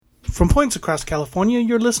From points across California,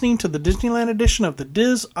 you're listening to the Disneyland edition of the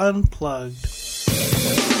Diz Unplugged.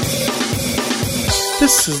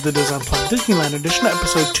 This is the Diz Unplugged Disneyland edition,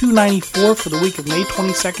 episode 294 for the week of May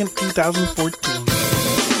 22nd, 2014.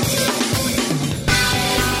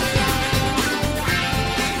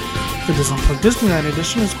 The Diz Unplugged Disneyland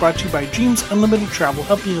edition is brought to you by Dreams Unlimited Travel,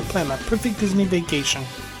 helping you plan that perfect Disney vacation.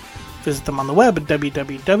 Visit them on the web at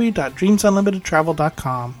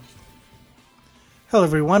www.dreamsunlimitedtravel.com. Hello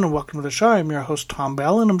everyone and welcome to the show. I'm your host Tom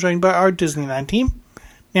Bell and I'm joined by our Disneyland team,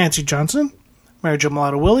 Nancy Johnson, Mary Jo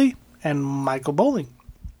Mulatto-Willie, and Michael Bowling.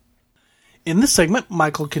 In this segment,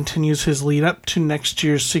 Michael continues his lead up to next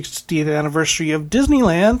year's 60th anniversary of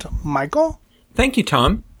Disneyland. Michael? Thank you,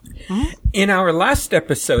 Tom. Mm-hmm. In our last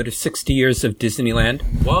episode of 60 Years of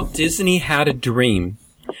Disneyland, Walt Disney had a dream.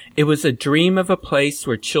 It was a dream of a place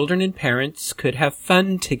where children and parents could have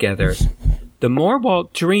fun together. The more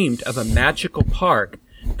Walt dreamed of a magical park,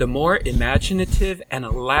 the more imaginative and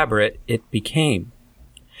elaborate it became.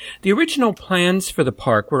 The original plans for the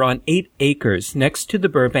park were on 8 acres next to the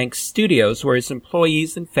Burbank studios where his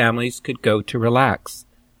employees and families could go to relax.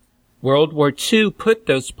 World War II put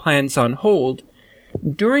those plans on hold.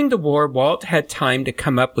 During the war, Walt had time to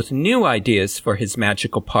come up with new ideas for his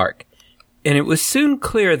magical park, and it was soon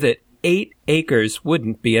clear that 8 acres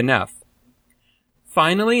wouldn't be enough.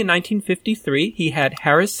 Finally, in 1953, he had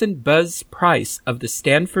Harrison Buzz Price of the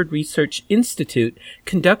Stanford Research Institute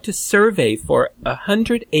conduct a survey for a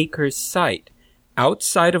 100-acre site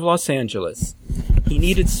outside of Los Angeles. He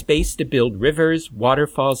needed space to build rivers,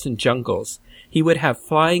 waterfalls, and jungles. He would have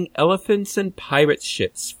flying elephants and pirate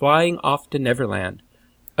ships flying off to Neverland,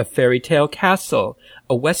 a fairy tale castle,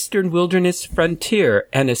 a western wilderness frontier,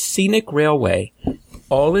 and a scenic railway,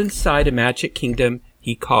 all inside a magic kingdom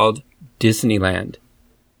he called Disneyland.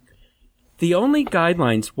 The only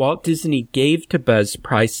guidelines Walt Disney gave to Buzz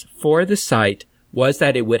Price for the site was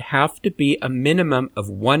that it would have to be a minimum of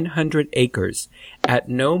 100 acres at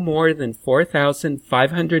no more than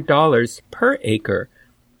 $4,500 per acre,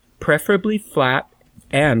 preferably flat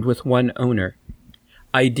and with one owner.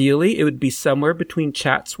 Ideally, it would be somewhere between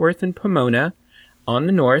Chatsworth and Pomona on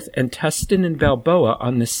the north and Tustin and Balboa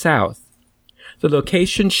on the south. The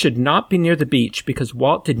location should not be near the beach because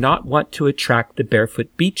Walt did not want to attract the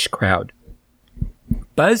barefoot beach crowd.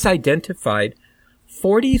 Buzz identified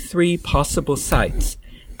 43 possible sites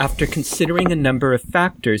after considering a number of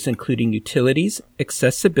factors including utilities,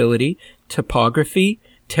 accessibility, topography,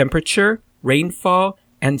 temperature, rainfall,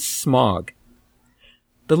 and smog.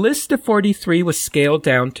 The list of 43 was scaled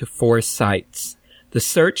down to 4 sites. The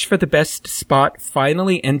search for the best spot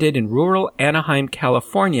finally ended in rural Anaheim,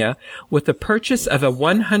 California, with the purchase of a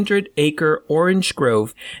 100-acre orange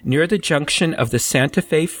grove near the junction of the Santa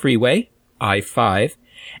Fe Freeway, I-5,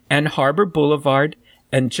 and Harbor Boulevard,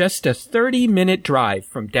 and just a 30-minute drive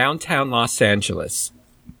from downtown Los Angeles.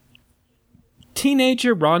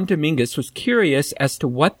 Teenager Ron Dominguez was curious as to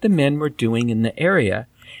what the men were doing in the area.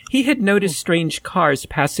 He had noticed strange cars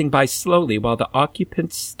passing by slowly while the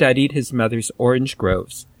occupants studied his mother's orange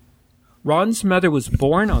groves. Ron's mother was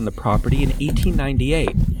born on the property in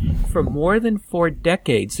 1898. For more than 4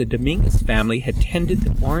 decades, the Dominguez family had tended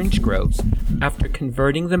the orange groves after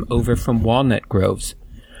converting them over from walnut groves.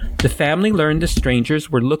 The family learned the strangers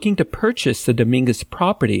were looking to purchase the Dominguez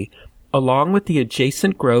property, along with the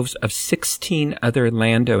adjacent groves of 16 other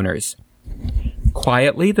landowners.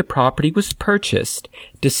 Quietly, the property was purchased,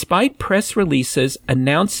 despite press releases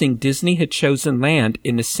announcing Disney had chosen land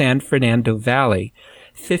in the San Fernando Valley,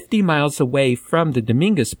 50 miles away from the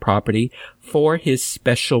Dominguez property, for his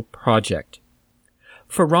special project.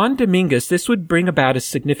 For Ron Dominguez, this would bring about a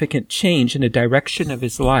significant change in the direction of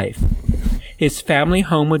his life. His family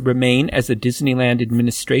home would remain as a Disneyland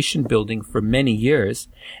administration building for many years,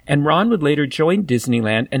 and Ron would later join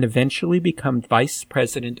Disneyland and eventually become vice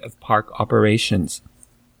president of park operations.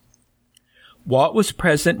 Walt was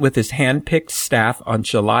present with his hand-picked staff on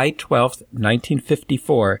July 12,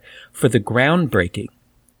 1954, for the groundbreaking.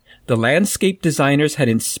 The landscape designers had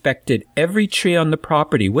inspected every tree on the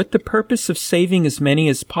property with the purpose of saving as many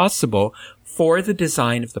as possible for the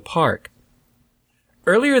design of the park.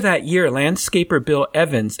 Earlier that year, landscaper Bill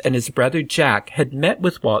Evans and his brother Jack had met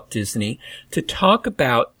with Walt Disney to talk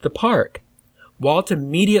about the park. Walt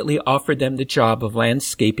immediately offered them the job of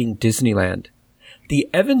landscaping Disneyland. The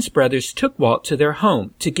Evans brothers took Walt to their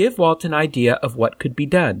home to give Walt an idea of what could be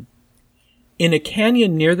done. In a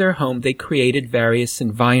canyon near their home, they created various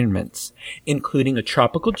environments, including a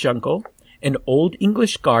tropical jungle, an old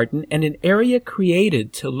English garden, and an area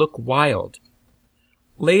created to look wild.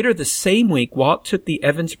 Later the same week, Walt took the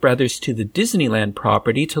Evans brothers to the Disneyland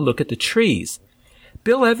property to look at the trees.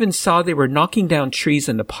 Bill Evans saw they were knocking down trees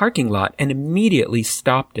in the parking lot and immediately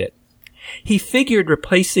stopped it. He figured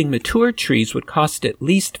replacing mature trees would cost at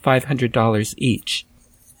least $500 each.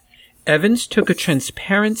 Evans took a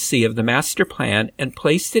transparency of the master plan and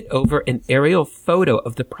placed it over an aerial photo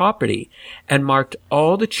of the property and marked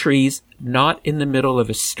all the trees not in the middle of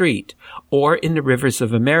a street or in the rivers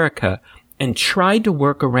of America and tried to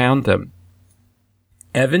work around them.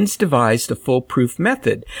 Evans devised a foolproof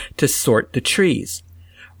method to sort the trees.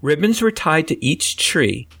 Ribbons were tied to each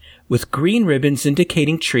tree, with green ribbons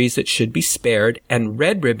indicating trees that should be spared and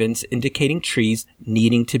red ribbons indicating trees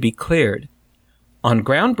needing to be cleared. On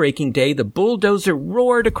groundbreaking day, the bulldozer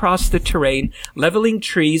roared across the terrain, leveling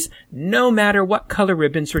trees no matter what color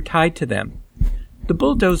ribbons were tied to them. The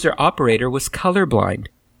bulldozer operator was colorblind.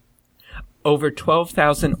 Over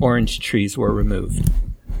 12,000 orange trees were removed.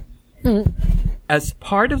 As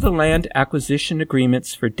part of the land acquisition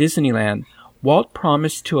agreements for Disneyland, Walt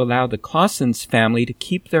promised to allow the Clausens family to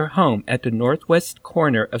keep their home at the northwest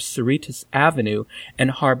corner of Cerritos Avenue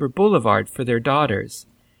and Harbor Boulevard for their daughters.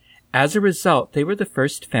 As a result, they were the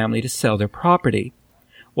first family to sell their property.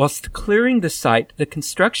 Whilst clearing the site, the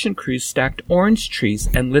construction crews stacked orange trees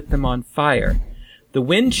and lit them on fire. The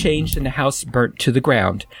wind changed and the house burnt to the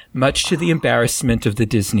ground, much to the embarrassment of the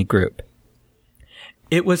Disney group.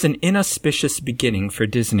 It was an inauspicious beginning for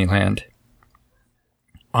Disneyland.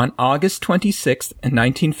 On August 26,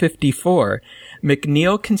 1954,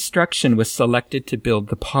 McNeil Construction was selected to build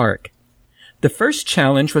the park. The first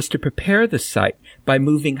challenge was to prepare the site by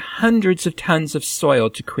moving hundreds of tons of soil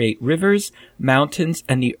to create rivers, mountains,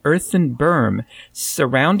 and the earthen berm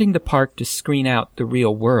surrounding the park to screen out the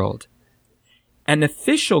real world. An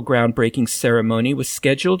official groundbreaking ceremony was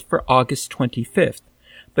scheduled for August 25th,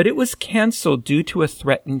 but it was canceled due to a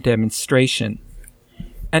threatened demonstration.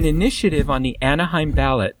 An initiative on the Anaheim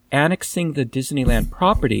ballot annexing the Disneyland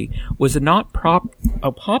property was not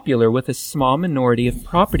popular with a small minority of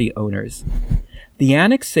property owners. The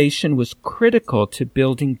annexation was critical to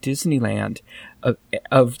building Disneyland,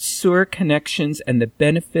 of sewer connections and the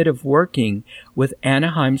benefit of working with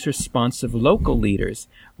Anaheim's responsive local leaders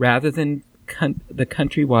rather than the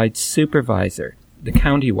countywide supervisor.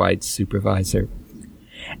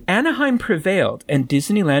 Anaheim prevailed, and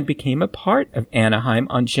Disneyland became a part of Anaheim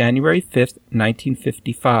on January 5,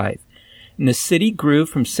 1955. And the city grew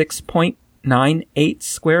from 6.98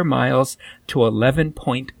 square miles to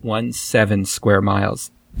 11.17 square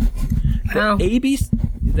miles. Wow. The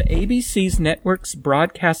ABC's network's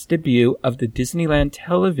broadcast debut of the Disneyland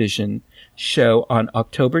television show on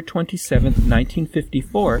October 27,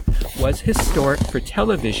 1954, was historic for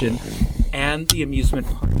television and the amusement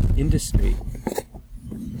park industry.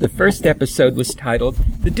 The first episode was titled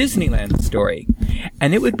The Disneyland Story,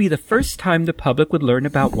 and it would be the first time the public would learn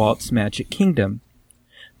about Walt's Magic Kingdom.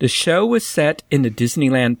 The show was set in the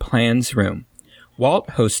Disneyland Plans Room. Walt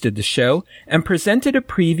hosted the show and presented a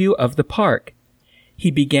preview of the park. He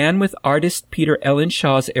began with artist Peter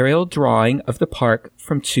Ellenshaw's aerial drawing of the park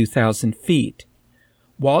from 2,000 feet.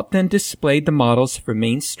 Walt then displayed the models for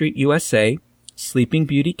Main Street USA, Sleeping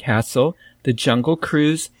Beauty Castle, the Jungle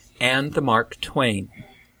Cruise, and the Mark Twain.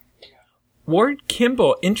 Ward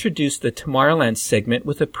Kimball introduced the Tomorrowland segment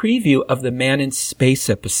with a preview of the Man in Space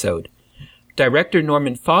episode. Director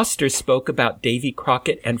Norman Foster spoke about Davy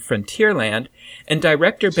Crockett and Frontierland, and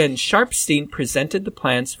director Ben Sharpstein presented the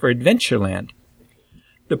plans for Adventureland.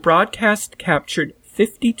 The broadcast captured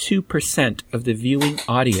 52% of the viewing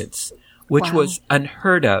audience, which was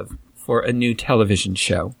unheard of for a new television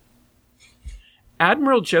show.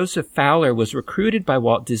 Admiral Joseph Fowler was recruited by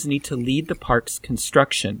Walt Disney to lead the park's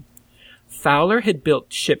construction. Fowler had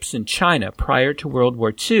built ships in China prior to World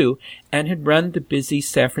War II and had run the busy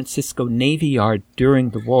San Francisco Navy Yard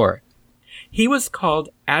during the war. He was called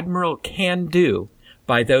Admiral Can-Do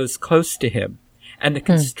by those close to him, and the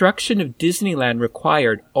construction of Disneyland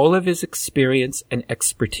required all of his experience and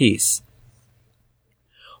expertise.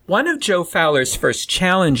 One of Joe Fowler's first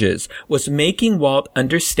challenges was making Walt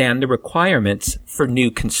understand the requirements for new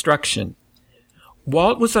construction.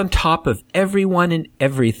 Walt was on top of everyone and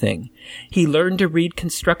everything. He learned to read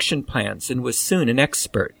construction plans and was soon an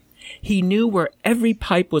expert. He knew where every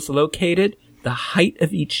pipe was located, the height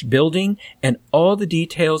of each building, and all the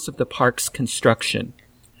details of the park's construction.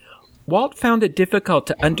 Walt found it difficult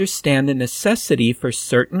to understand the necessity for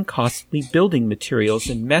certain costly building materials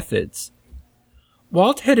and methods.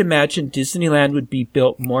 Walt had imagined Disneyland would be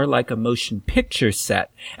built more like a motion picture set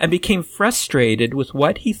and became frustrated with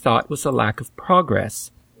what he thought was a lack of progress.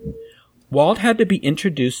 Walt had to be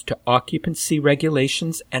introduced to occupancy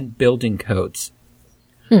regulations and building codes.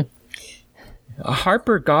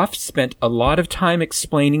 Harper Goff spent a lot of time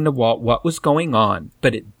explaining to Walt what was going on,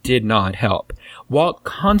 but it did not help. Walt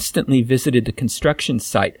constantly visited the construction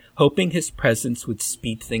site, hoping his presence would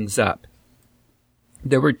speed things up.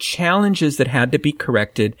 There were challenges that had to be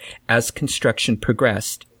corrected as construction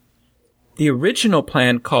progressed. The original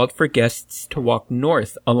plan called for guests to walk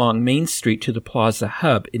north along Main Street to the Plaza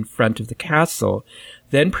Hub in front of the castle,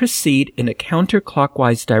 then proceed in a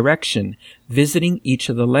counterclockwise direction, visiting each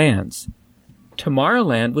of the lands.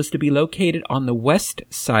 Tomorrowland was to be located on the west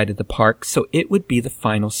side of the park, so it would be the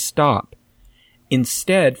final stop.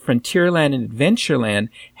 Instead, Frontierland and Adventureland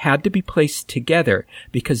had to be placed together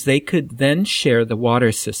because they could then share the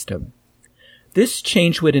water system. This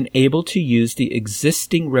change would enable to use the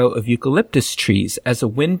existing row of eucalyptus trees as a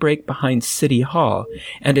windbreak behind City Hall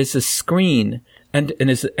and as a screen and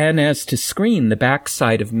as to screen the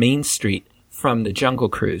backside of Main Street from the Jungle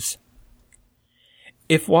Cruise.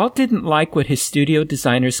 If Walt didn't like what his studio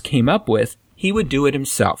designers came up with, he would do it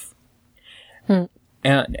himself.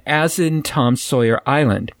 And as in Tom Sawyer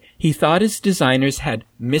Island, he thought his designers had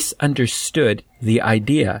misunderstood the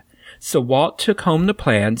idea, so Walt took home the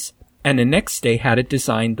plans and the next day had it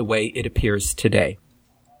designed the way it appears today.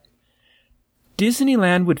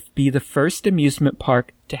 Disneyland would be the first amusement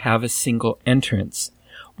park to have a single entrance.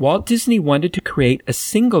 Walt Disney wanted to create a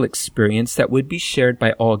single experience that would be shared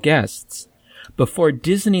by all guests. Before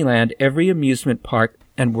Disneyland, every amusement park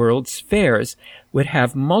and World's Fairs would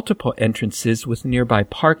have multiple entrances with nearby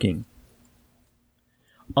parking.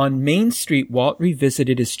 On Main Street, Walt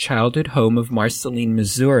revisited his childhood home of Marceline,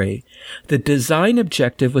 Missouri. The design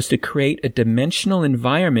objective was to create a dimensional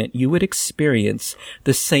environment you would experience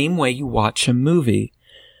the same way you watch a movie.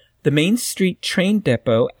 The Main Street train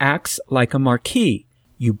depot acts like a marquee.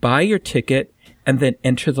 You buy your ticket and then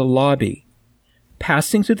enter the lobby.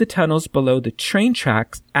 Passing through the tunnels below the train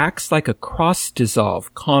tracks acts like a cross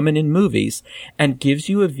dissolve common in movies and gives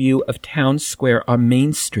you a view of Town Square on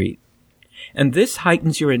Main Street. And this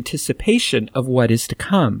heightens your anticipation of what is to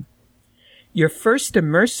come. Your first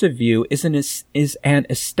immersive view is an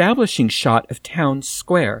establishing shot of Town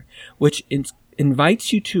Square, which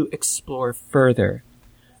invites you to explore further.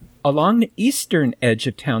 Along the eastern edge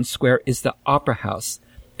of Town Square is the Opera House,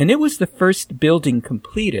 and it was the first building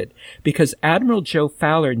completed because Admiral Joe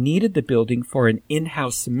Fowler needed the building for an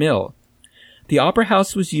in-house mill. The Opera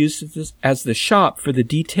House was used as the shop for the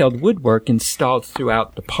detailed woodwork installed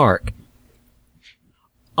throughout the park.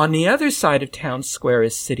 On the other side of Town Square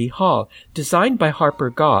is City Hall, designed by Harper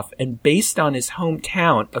Goff and based on his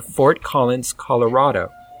hometown of Fort Collins, Colorado.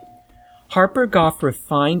 Harper Goff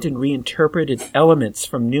refined and reinterpreted elements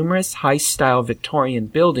from numerous high-style Victorian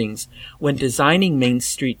buildings when designing Main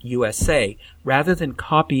Street, USA, rather than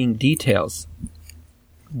copying details.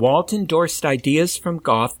 Walt endorsed ideas from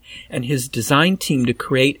Goff and his design team to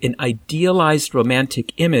create an idealized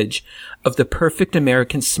romantic image of the perfect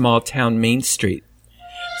American small-town Main Street.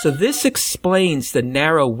 So this explains the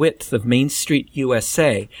narrow width of Main Street,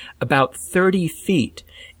 USA, about 30 feet,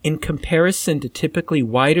 in comparison to typically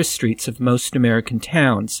wider streets of most American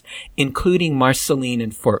towns, including Marceline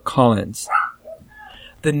and Fort Collins.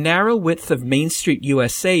 The narrow width of Main Street,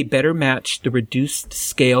 USA better matched the reduced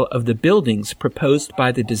scale of the buildings proposed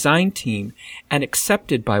by the design team and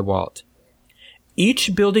accepted by Walt.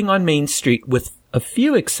 Each building on Main Street, with a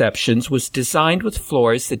few exceptions, was designed with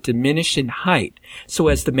floors that diminish in height so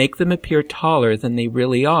as to make them appear taller than they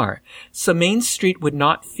really are, so Main Street would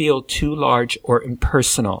not feel too large or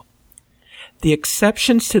impersonal. The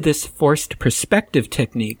exceptions to this forced perspective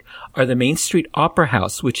technique are the Main Street Opera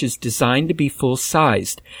House, which is designed to be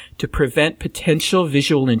full-sized to prevent potential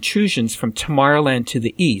visual intrusions from Tomorrowland to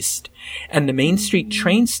the east, and the Main Street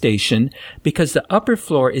train station because the upper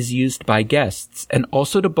floor is used by guests and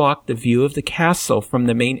also to block the view of the castle from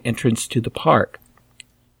the main entrance to the park.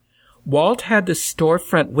 Walt had the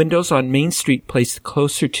storefront windows on Main Street placed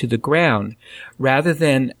closer to the ground rather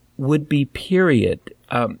than what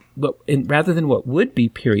would be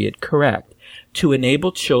period correct, to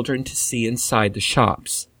enable children to see inside the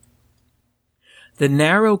shops. The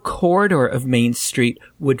narrow corridor of Main Street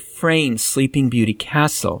would frame Sleeping Beauty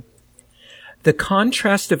Castle. The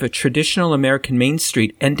contrast of a traditional American Main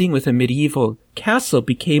Street ending with a medieval castle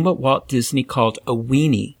became what Walt Disney called a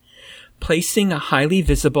weenie. Placing a highly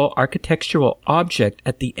visible architectural object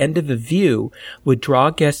at the end of a view would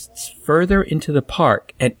draw guests further into the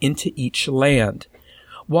park and into each land.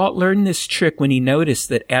 Walt learned this trick when he noticed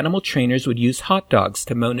that animal trainers would use hot dogs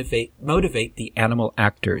to motivate the animal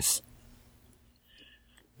actors.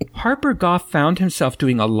 Harper Goff found himself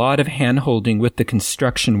doing a lot of hand-holding with the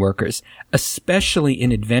construction workers, especially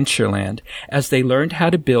in Adventureland, as they learned how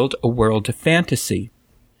to build a world of fantasy.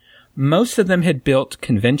 Most of them had built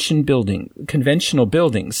conventional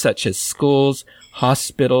buildings such as schools,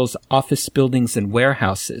 hospitals, office buildings, and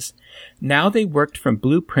warehouses. Now they worked from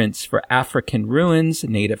blueprints for African ruins,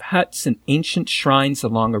 native huts, and ancient shrines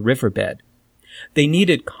along a riverbed. They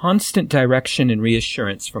needed constant direction and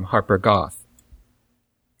reassurance from Harper Goff.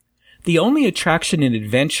 The only attraction in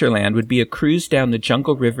Adventureland would be a cruise down the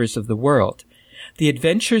jungle rivers of the world. The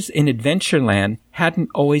adventures in Adventureland hadn't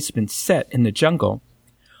always been set in the jungle.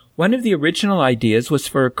 One of the original ideas was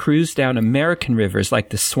for a cruise down American rivers like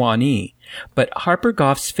the Swanee, but Harper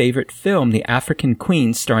Goff's favorite film, The African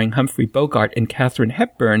Queen, starring Humphrey Bogart and Katharine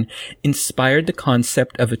Hepburn, inspired the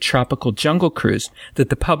concept of a tropical jungle cruise that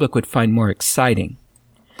the public would find more exciting.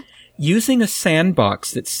 Using a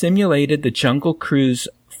sandbox that simulated the jungle cruise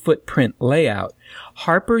footprint layout,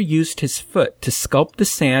 Harper used his foot to sculpt the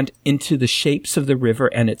sand into the shapes of the river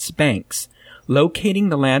and its banks, locating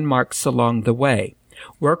the landmarks along the way.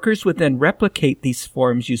 Workers would then replicate these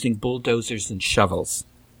forms using bulldozers and shovels.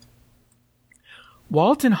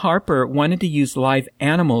 Walt and Harper wanted to use live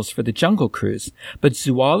animals for the jungle cruise, but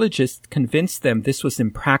zoologists convinced them this was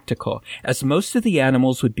impractical, as most of the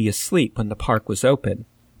animals would be asleep when the park was open.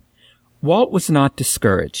 Walt was not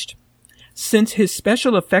discouraged. Since his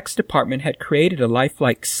special effects department had created a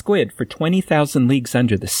lifelike squid for 20,000 leagues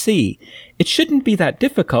under the sea, it shouldn't be that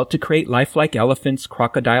difficult to create lifelike elephants,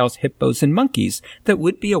 crocodiles, hippos, and monkeys that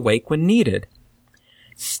would be awake when needed.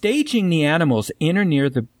 Staging the animals in or near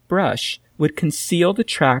the brush would conceal the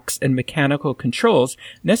tracks and mechanical controls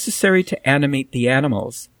necessary to animate the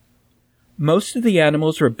animals. Most of the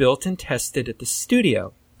animals were built and tested at the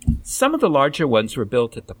studio. Some of the larger ones were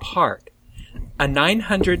built at the park. A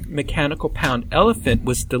 900 mechanical pound elephant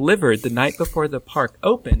was delivered the night before the park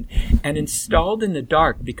opened and installed in the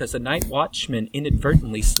dark because a night watchman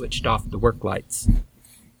inadvertently switched off the work lights.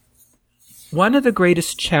 One of the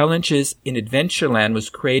greatest challenges in Adventureland was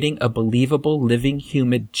creating a believable living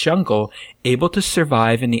humid jungle able to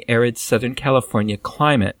survive in the arid Southern California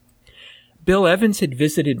climate. Bill Evans had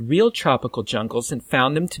visited real tropical jungles and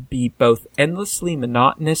found them to be both endlessly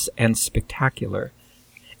monotonous and spectacular.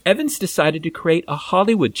 Evans decided to create a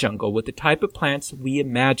Hollywood jungle with the type of plants we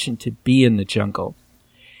imagine to be in the jungle.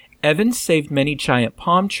 Evans saved many giant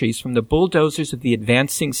palm trees from the bulldozers of the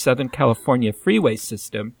advancing Southern California freeway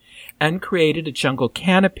system and created a jungle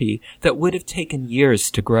canopy that would have taken years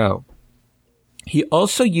to grow. He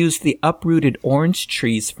also used the uprooted orange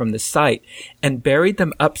trees from the site and buried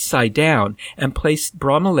them upside down and placed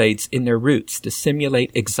bromeliads in their roots to simulate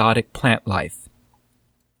exotic plant life.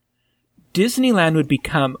 Disneyland would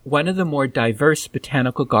become one of the more diverse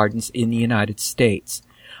botanical gardens in the United States.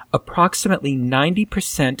 Approximately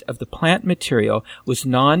 90% of the plant material was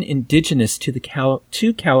non-indigenous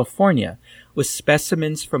to California, with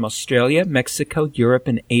specimens from Australia, Mexico, Europe,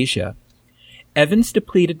 and Asia. Evans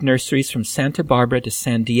depleted nurseries from Santa Barbara to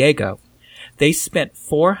San Diego. They spent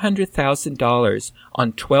 $400,000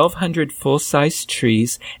 on 1,200 full-size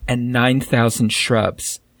trees and 9,000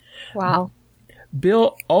 shrubs. Wow.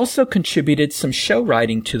 Bill also contributed some show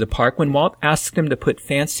writing to the park when Walt asked him to put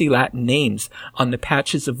fancy Latin names on the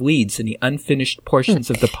patches of weeds in the unfinished portions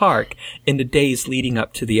of the park in the days leading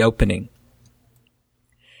up to the opening.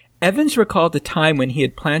 Evans recalled the time when he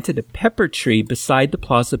had planted a pepper tree beside the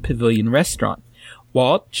Plaza Pavilion restaurant.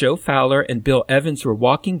 Walt, Joe Fowler, and Bill Evans were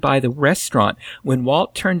walking by the restaurant when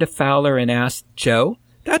Walt turned to Fowler and asked, "Joe,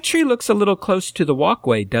 that tree looks a little close to the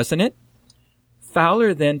walkway, doesn't it?"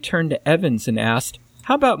 Fowler then turned to Evans and asked,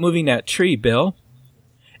 "How about moving that tree, Bill?"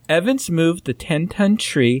 Evans moved the 10-ton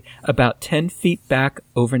tree about 10 feet back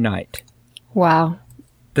overnight. Wow.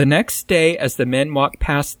 The next day, as the men walked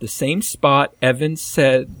past the same spot, Evans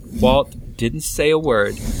said Walt didn't say a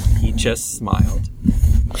word. He just smiled.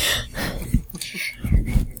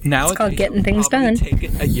 Now it's called getting things done. Take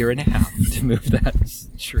it a year and a half to move that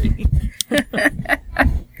tree.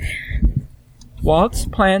 Walt's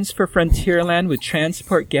plans for Frontierland would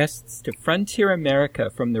transport guests to Frontier America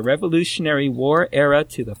from the Revolutionary War era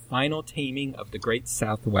to the final taming of the Great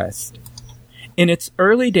Southwest. In its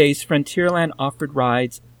early days, Frontierland offered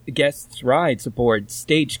guests rides aboard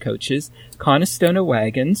stagecoaches, Conestoga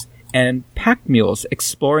wagons, and pack mules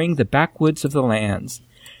exploring the backwoods of the lands.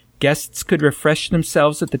 Guests could refresh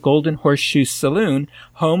themselves at the Golden Horseshoe Saloon,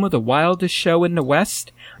 home of the wildest show in the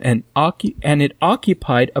West, and it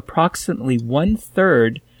occupied approximately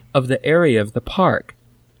 1/3 of the area of the park.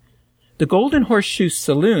 The Golden Horseshoe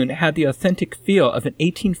Saloon had the authentic feel of an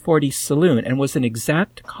 1840s saloon and was an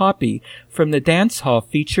exact copy from the dance hall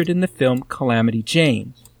featured in the film Calamity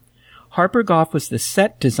Jane. Harper Goff was the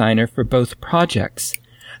set designer for both projects.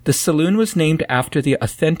 The saloon was named after the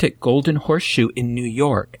authentic Golden Horseshoe in New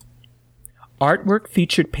York. Artwork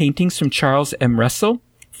featured paintings from Charles M. Russell,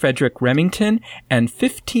 Frederick Remington, and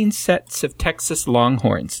 15 sets of Texas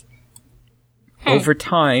Longhorns. Over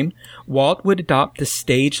time, Walt would adopt the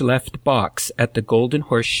stage-left box at the Golden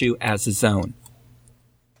Horseshoe as his own.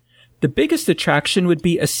 The biggest attraction would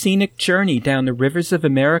be a scenic journey down the rivers of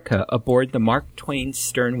America aboard the Mark Twain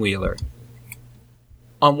sternwheeler.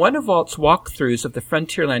 On one of Walt's walkthroughs of the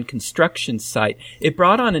Frontierland construction site, it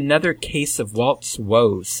brought on another case of Walt's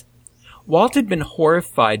woes. Walt had been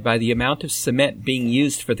horrified by the amount of cement being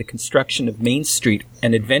used for the construction of Main Street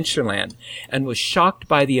and Adventureland, and was shocked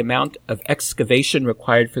by the amount of excavation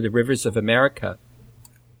required for the rivers of America.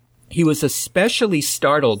 He was especially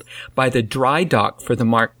startled by the dry dock for the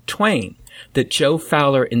Mark Twain that Joe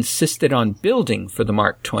Fowler insisted on building for the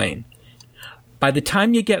Mark Twain. "By the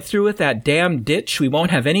time you get through with that damn ditch, we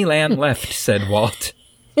won't have any land left," said Walt.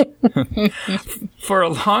 For a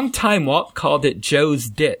long time, Walt called it Joe's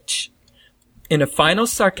Ditch. In a final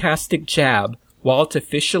sarcastic jab, Walt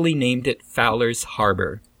officially named it Fowler's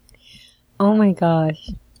Harbor. Oh my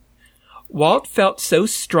gosh. Walt felt so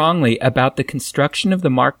strongly about the construction of the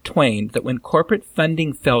Mark Twain that when corporate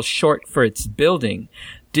funding fell short for its building,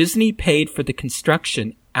 Disney paid for the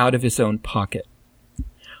construction out of his own pocket.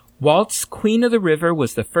 Walt's Queen of the River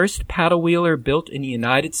was the first paddle wheeler built in the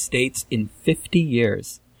United States in 50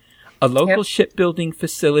 years. A local shipbuilding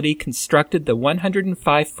facility constructed the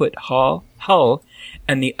 105-foot hull,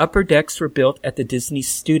 and the upper decks were built at the Disney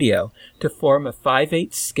studio to form a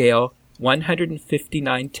 5/8 scale,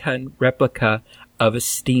 159-ton replica of a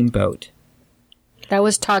steamboat. That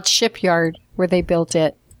was Todd's Shipyard where they built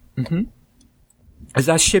it. Mm-hmm. Is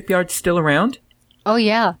that shipyard still around? Oh,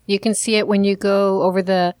 yeah. You can see it when you go over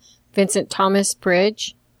the Vincent Thomas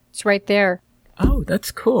Bridge. It's right there. Oh, that's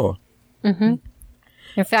cool. Mm-hmm.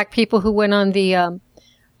 In fact, people who went on the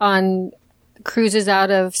on cruises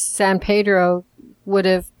out of San Pedro would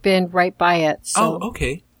have been right by it. So. Oh,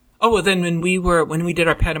 okay. Oh, well, then when we did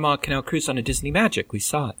our Panama Canal cruise on a Disney Magic, we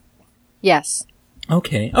saw it. Yes.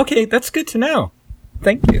 Okay, that's good to know.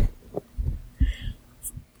 Thank you.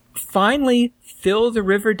 Finally, Fill the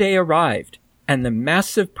River Day arrived, and the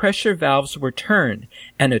massive pressure valves were turned,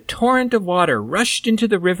 and a torrent of water rushed into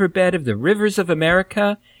the riverbed of the rivers of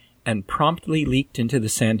America and promptly leaked into the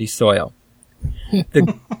sandy soil.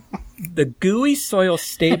 The gooey soil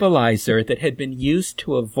stabilizer that had been used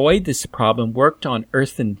to avoid this problem worked on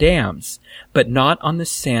earthen dams, but not on the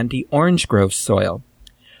sandy orange grove soil.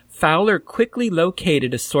 Fowler quickly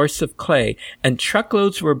located a source of clay, and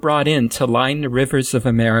truckloads were brought in to line the rivers of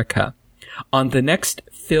America. On the next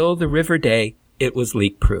Fill the River Day, it was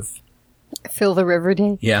leak-proof. Fill the River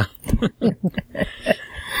Day? Yeah.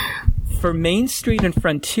 For Main Street and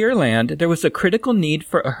Frontierland, there was a critical need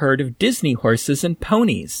for a herd of Disney horses and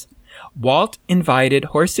ponies. Walt invited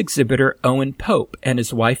horse exhibitor Owen Pope and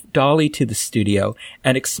his wife Dolly to the studio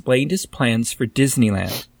and explained his plans for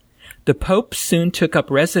Disneyland. The Popes soon took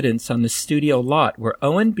up residence on the studio lot where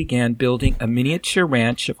Owen began building a miniature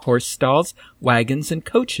ranch of horse stalls, wagons, and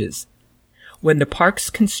coaches. When the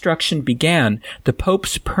park's construction began, the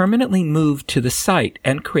Popes permanently moved to the site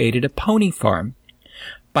and created a pony farm.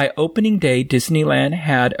 By opening day, Disneyland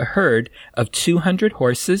had a herd of 200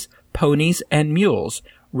 horses, ponies, and mules,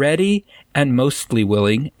 ready and mostly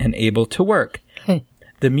willing and able to work.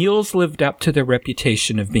 The mules lived up to their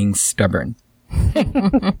reputation of being stubborn.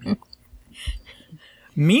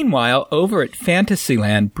 Meanwhile, over at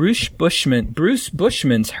Fantasyland, Bruce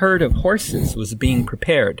Bushman's herd of horses was being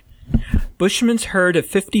prepared. Bushman's herd of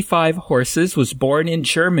 55 horses was born in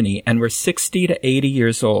Germany and were 60 to 80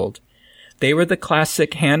 years old. They were the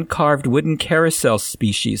classic hand-carved wooden carousel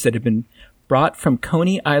species that had been brought from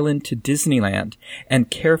Coney Island to Disneyland and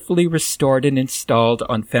carefully restored and installed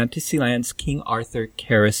on Fantasyland's King Arthur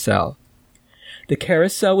Carousel. The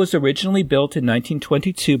carousel was originally built in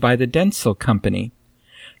 1922 by the Denzil Company.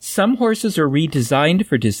 Some horses are redesigned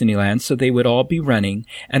for Disneyland so they would all be running,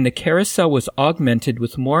 and the carousel was augmented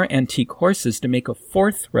with more antique horses to make a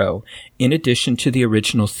fourth row in addition to the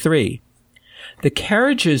original 3. The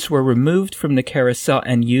carriages were removed from the carousel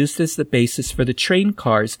and used as the basis for the train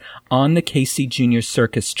cars on the Casey Jr.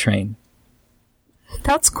 Circus train.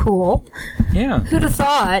 That's cool. Yeah. Who'd have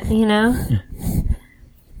thought, Reuse,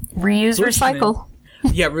 recycle.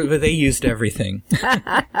 Yeah, they used everything.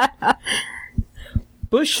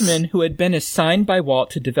 Bushman, who had been assigned by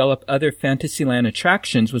Walt to develop other Fantasyland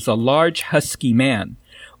attractions, was a large, husky man.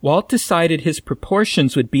 Walt decided his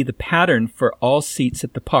proportions would be the pattern for all seats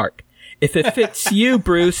at the park. If it fits you,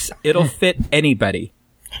 Bruce, it'll fit anybody,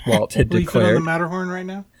 Walt had Will you fit on declared. the Matterhorn right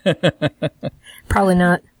now? Probably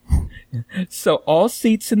not. So all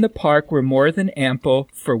seats in the park were more than ample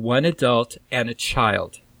for one adult and a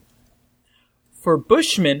child. For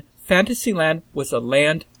Bushman, Fantasyland was a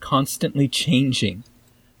land constantly changing.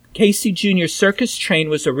 Casey Jr. Circus Train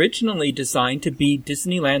was originally designed to be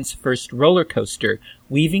Disneyland's first roller coaster,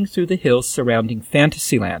 weaving through the hills surrounding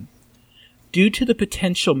Fantasyland. Due to the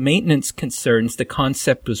potential maintenance concerns, the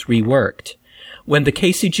concept was reworked. When the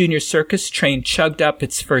Casey Jr. Circus Train chugged up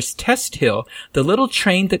its first test hill, the little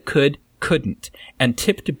train that couldn't, and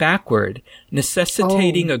tipped backward,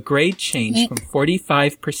 necessitating a grade change from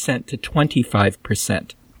 45% to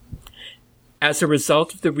 25%. As a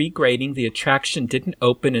result of the regrading, the attraction didn't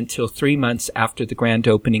open until 3 months after the grand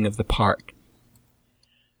opening of the park.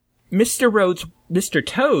 Mr.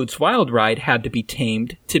 Toad's Wild Ride had to be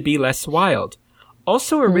tamed to be less wild.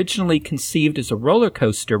 Also originally conceived as a roller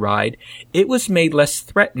coaster ride, it was made less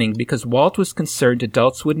threatening because Walt was concerned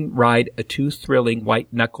adults wouldn't ride a too thrilling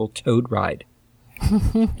white-knuckle toad ride.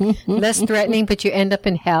 Less threatening, but you end up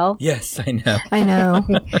in hell. Yes, I know. I know.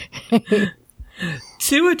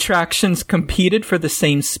 2 attractions competed for the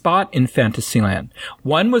same spot in Fantasyland.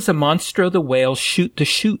 One was a Monstro the Whale Shoot the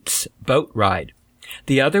Chutes boat ride.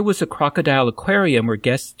 The other was a crocodile aquarium where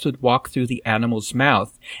guests would walk through the animal's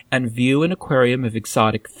mouth and view an aquarium of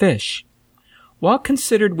exotic fish. Walt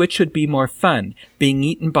considered which would be more fun, being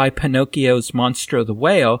eaten by Pinocchio's Monstro the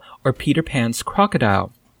Whale or Peter Pan's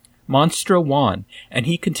crocodile. Monstro won, and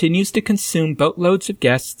he continues to consume boatloads of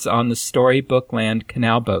guests on the Storybook Land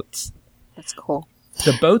canal boats. That's cool.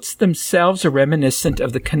 The boats themselves are reminiscent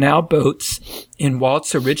of the canal boats in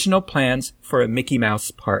Walt's original plans for a Mickey Mouse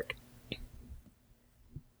park.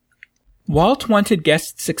 Walt wanted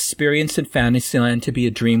guests' experience in Fantasyland to be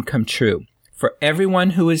a dream come true, for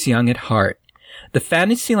everyone who is young at heart. The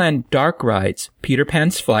Fantasyland dark rides, Peter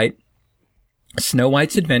Pan's Flight, Snow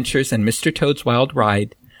White's Adventures, and Mr. Toad's Wild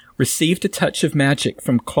Ride, received a touch of magic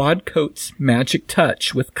from Claude Coates' Magic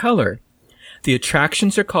Touch with color. The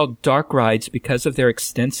attractions are called dark rides because of their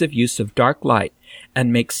extensive use of dark light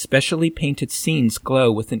and make specially painted scenes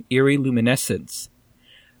glow with an eerie luminescence.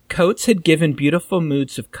 Coates had given beautiful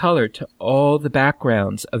moods of color to all the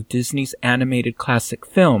backgrounds of Disney's animated classic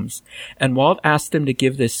films, and Walt asked them to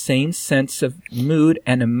give this same sense of mood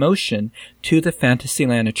and emotion to the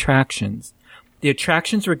Fantasyland attractions. The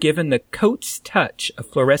attractions were given the Coates touch of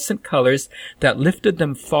fluorescent colors that lifted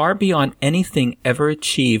them far beyond anything ever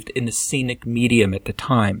achieved in the scenic medium at the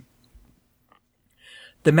time.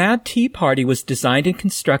 The Mad Tea Party was designed and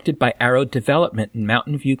constructed by Arrow Development in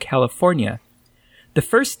Mountain View, California. The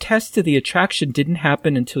first test of the attraction didn't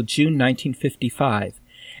happen until June 1955,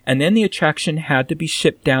 and then the attraction had to be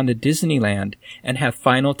shipped down to Disneyland and have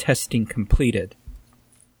final testing completed.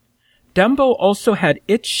 Dumbo also had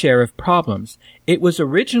its share of problems. It was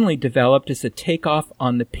originally developed as a takeoff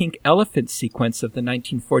on the pink elephant sequence of the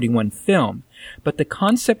 1941 film, but the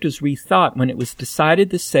concept was rethought when it was decided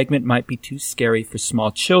the segment might be too scary for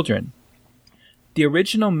small children. The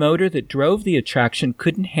original motor that drove the attraction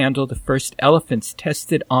couldn't handle the first elephants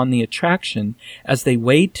tested on the attraction as they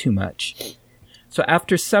weighed too much. So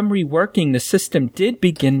after some reworking, the system did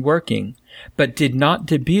begin working, but did not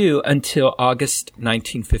debut until August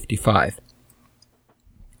 1955.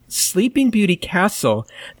 Sleeping Beauty Castle,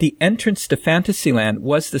 the entrance to Fantasyland,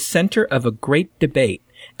 was the center of a great debate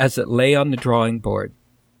as it lay on the drawing board.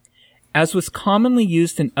 As was commonly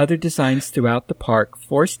used in other designs throughout the park,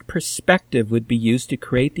 forced perspective would be used to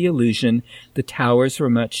create the illusion the towers were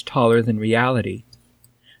much taller than reality.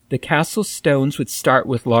 The castle stones would start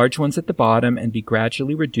with large ones at the bottom and be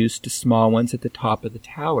gradually reduced to small ones at the top of the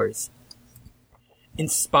towers.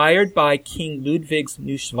 Inspired by King Ludwig's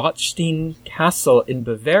Neuschwanstein Castle in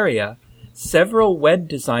Bavaria, several wed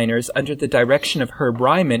designers under the direction of Herb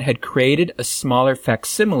Ryman had created a smaller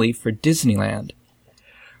facsimile for Disneyland.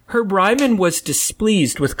 Herb Ryman was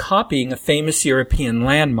displeased with copying a famous European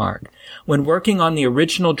landmark. When working on the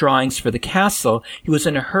original drawings for the castle, he was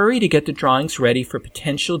in a hurry to get the drawings ready for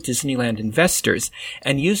potential Disneyland investors,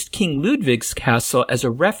 and used King Ludwig's castle as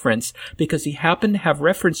a reference because he happened to have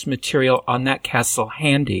reference material on that castle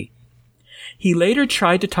handy. He later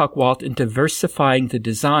tried to talk Walt into versifying the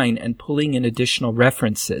design and pulling in additional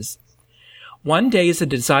references. One day, as the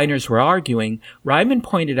designers were arguing, Ryman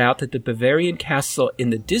pointed out that the Bavarian castle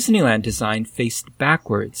in the Disneyland design faced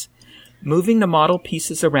backwards. Moving the model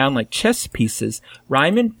pieces around like chess pieces,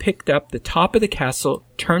 Ryman picked up the top of the castle,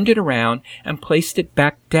 turned it around, and placed it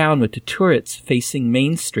back down with the turrets facing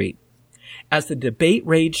Main Street. As the debate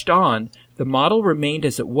raged on, the model remained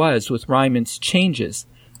as it was with Ryman's changes.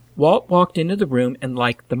 Walt walked into the room and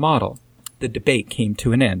liked the model. The debate came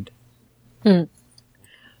to an end.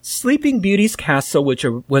 Sleeping Beauty's castle, which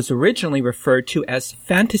was originally referred to as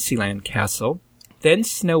Fantasyland Castle, then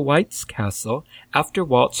Snow White's castle, after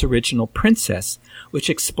Walt's original princess, which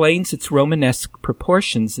explains its Romanesque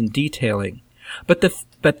proportions and detailing. But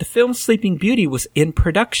the film Sleeping Beauty was in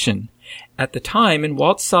production at the time, and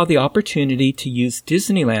Walt saw the opportunity to use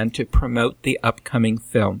Disneyland to promote the upcoming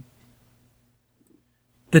film.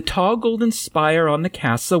 The tall golden spire on the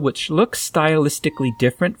castle, which looks stylistically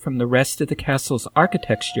different from the rest of the castle's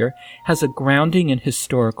architecture, has a grounding in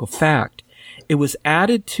historical fact. It was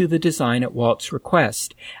added to the design at Walt's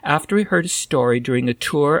request, after he heard a story during a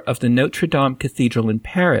tour of the Notre Dame Cathedral in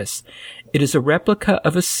Paris. It is a replica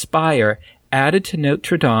of a spire added to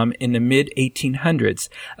Notre Dame in the mid-1800s,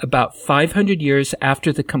 about 500 years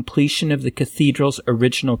after the completion of the cathedral's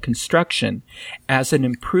original construction, as an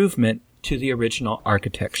improvement to the original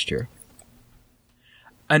architecture.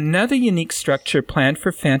 Another unique structure planned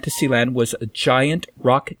for Fantasyland was a giant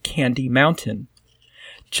rock candy mountain.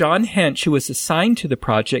 John Hench, who was assigned to the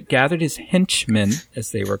project, gathered his henchmen,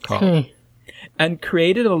 as they were called, and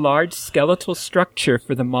created a large skeletal structure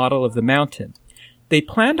for the model of the mountain. They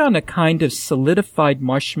planned on a kind of solidified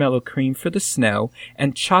marshmallow cream for the snow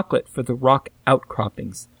and chocolate for the rock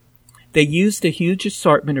outcroppings. They used a huge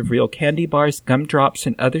assortment of real candy bars, gumdrops,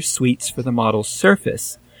 and other sweets for the model's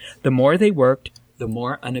surface. The more they worked, the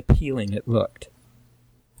more unappealing it looked.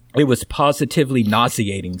 It was positively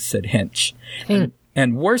nauseating, said Hench.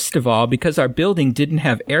 And worst of all, because our building didn't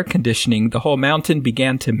have air conditioning, the whole mountain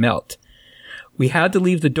began to melt. We had to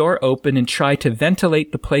leave the door open and try to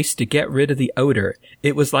ventilate the place to get rid of the odor.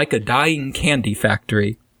 It was like a dying candy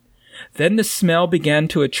factory. Then the smell began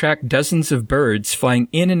to attract dozens of birds flying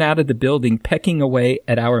in and out of the building, pecking away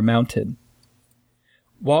at our mountain.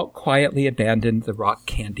 Walt quietly abandoned the rock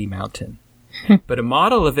candy mountain. But a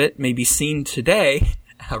model of it may be seen today,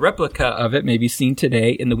 a replica of it may be seen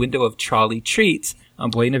today in the window of Trolley Treats on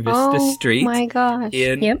Buena Vista Street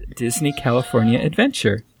in Disney California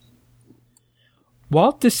Adventure.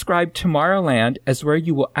 Walt described Tomorrowland as where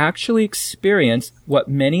you will actually experience what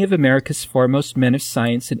many of America's foremost men of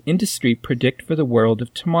science and industry predict for the world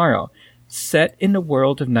of tomorrow, set in the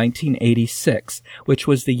world of 1986, which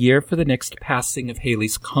was the year for the next passing of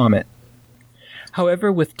Halley's Comet. However,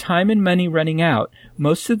 with time and money running out,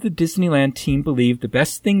 most of the Disneyland team believed the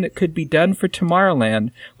best thing that could be done for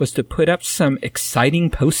Tomorrowland was to put up some exciting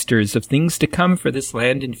posters of things to come for this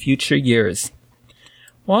land in future years.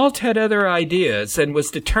 Walt had other ideas and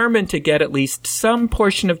was determined to get at least some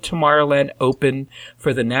portion of Tomorrowland open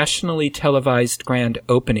for the nationally televised grand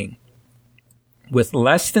opening. With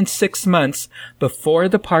less than 6 months before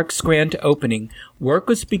the park's grand opening, work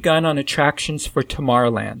was begun on attractions for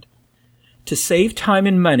Tomorrowland. To save time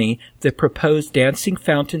and money, the proposed dancing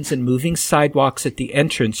fountains and moving sidewalks at the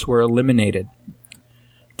entrance were eliminated.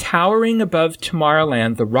 Towering above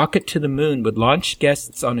Tomorrowland, the rocket to the moon would launch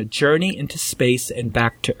guests on a journey into space and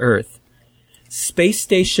back to Earth. Space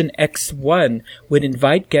Station X-1 would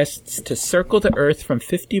invite guests to circle the Earth from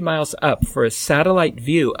 50 miles up for a satellite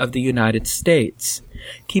view of the United States.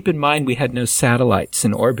 Keep in mind we had no satellites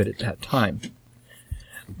in orbit at that time.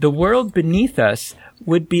 The world beneath us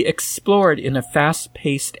would be explored in a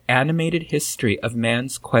fast-paced animated history of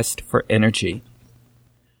man's quest for energy.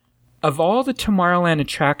 Of all the Tomorrowland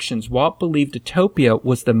attractions, Walt believed Utopia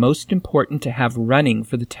was the most important to have running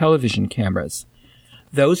for the television cameras.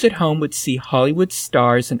 Those at home would see Hollywood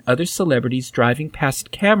stars and other celebrities driving past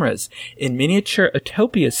cameras in miniature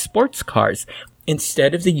Utopia sports cars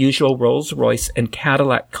instead of the usual Rolls-Royce and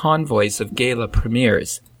Cadillac convoys of gala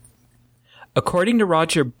premieres. According to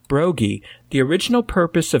Roger Broggie, the original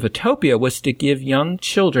purpose of Utopia was to give young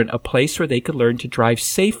children a place where they could learn to drive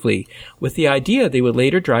safely, with the idea they would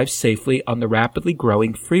later drive safely on the rapidly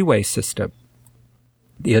growing freeway system.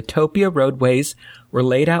 The Utopia roadways were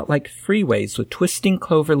laid out like freeways with twisting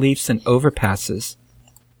clover leaves and overpasses.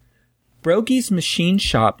 Broggie's machine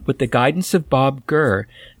shop, with the guidance of Bob Gurr,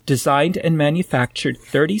 designed and manufactured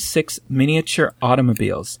 36 miniature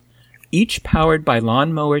automobiles, each powered by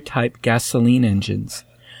lawnmower-type gasoline engines.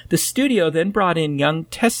 The studio then brought in young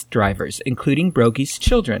test drivers, including Broggie's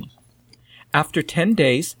children. After 10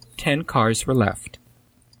 days, 10 cars were left.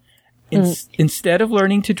 Instead of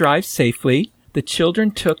learning to drive safely, the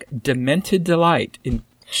children took demented delight in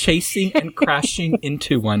chasing and crashing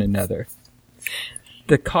into one another.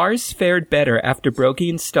 The cars fared better after Broggie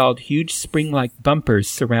installed huge spring-like bumpers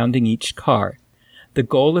surrounding each car. The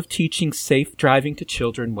goal of teaching safe driving to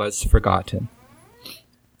children was forgotten.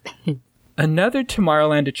 Another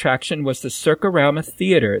Tomorrowland attraction was the Circarama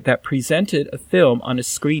Theater that presented a film on a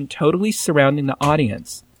screen totally surrounding the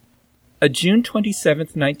audience. A June 27,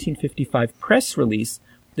 1955 press release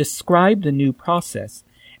described the new process,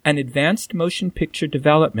 an advanced motion picture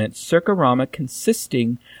development, Circarama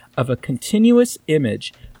consisting of a continuous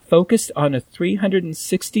image focused on a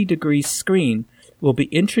 360-degree screen will be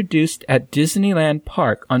introduced at Disneyland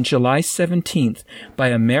Park on July 17th by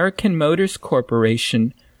American Motors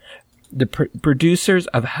Corporation, the producers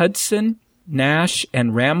of Hudson, Nash,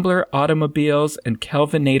 and Rambler Automobiles and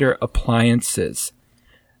Kelvinator Appliances.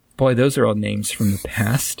 Boy, those are all names from the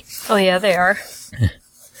past. Oh, yeah, they are.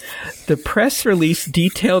 The press release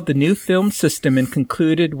detailed the new film system and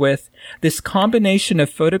concluded with, "This combination of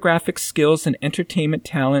photographic skills and entertainment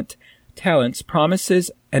talents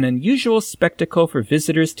promises an unusual spectacle for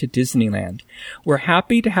visitors to Disneyland. We're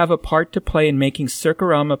happy to have a part to play in making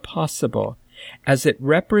Circarama possible, as it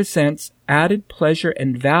represents added pleasure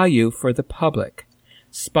and value for the public.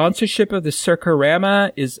 Sponsorship of the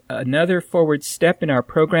Circarama is another forward step in our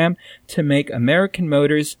program to make American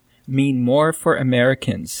Motors mean more for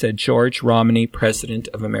Americans," said George Romney, president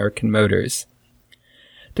of American Motors.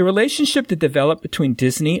 The relationship that developed between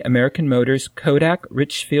Disney, American Motors, Kodak,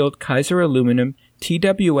 Richfield, Kaiser Aluminum,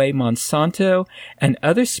 TWA, Monsanto, and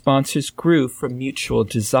other sponsors grew from mutual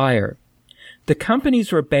desire. The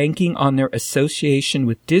companies were banking on their association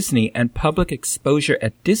with Disney and public exposure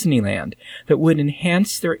at Disneyland that would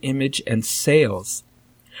enhance their image and sales.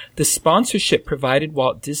 The sponsorship provided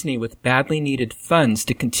Walt Disney with badly needed funds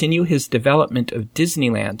to continue his development of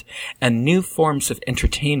Disneyland and new forms of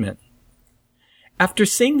entertainment. After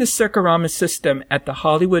seeing the Circarama system at the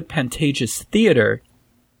Hollywood Pantages Theater,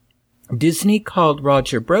 Disney called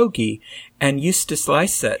Roger Broggie and Eustace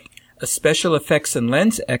Lysett, a special effects and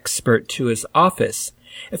lens expert, to his office.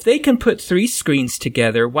 "If they can put 3 screens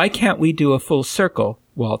together, why can't we do a full circle?"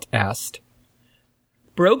 Walt asked.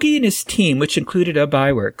 Broggie and his team, which included Ub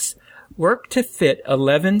Iwerks, worked to fit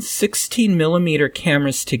 11 16mm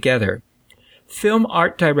cameras together. Film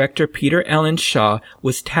art director Peter Allen Shaw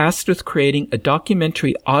was tasked with creating a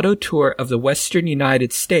documentary auto tour of the western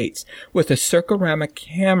United States with the Circarama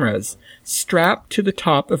cameras strapped to the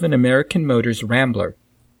top of an American Motors Rambler.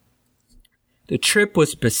 The trip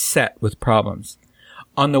was beset with problems.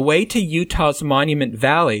 On the way to Utah's Monument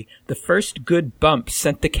Valley, the first good bump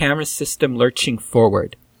sent the camera system lurching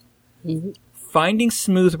forward. Finding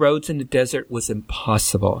smooth roads in the desert was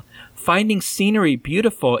impossible. Finding scenery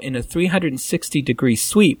beautiful in a 360-degree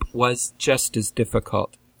sweep was just as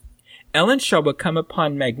difficult. Ellenshaw would come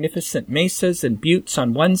upon magnificent mesas and buttes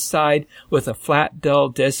on one side with a flat, dull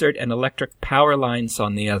desert and electric power lines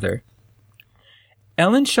on the other.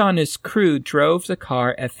 Ellenshaw and his crew drove the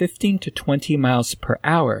car at 15 to 20 miles per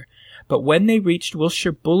hour, but when they reached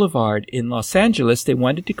Wilshire Boulevard in Los Angeles, they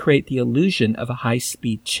wanted to create the illusion of a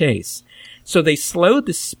high-speed chase. So they slowed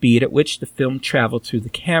the speed at which the film traveled through the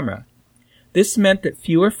camera. This meant that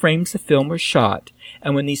fewer frames of film were shot,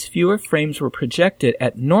 and when these fewer frames were projected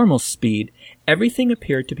at normal speed, everything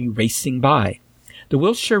appeared to be racing by. The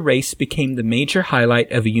Wilshire race became the major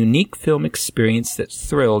highlight of a unique film experience that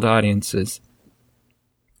thrilled audiences.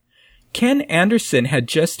 Ken Anderson had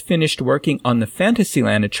just finished working on the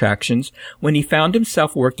Fantasyland attractions when he found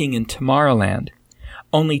himself working in Tomorrowland.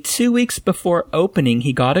 Only 2 weeks before opening,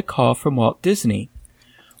 he got a call from Walt Disney.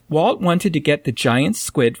 Walt wanted to get the giant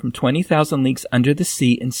squid from 20,000 Leagues Under the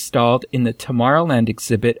Sea installed in the Tomorrowland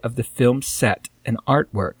exhibit of the film set and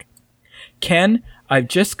artwork. "Ken, I've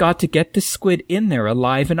just got to get the squid in there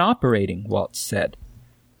alive and operating," Walt said.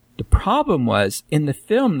 The problem was, in the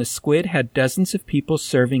film, the squid had dozens of people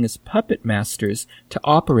serving as puppet masters to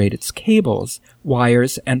operate its cables,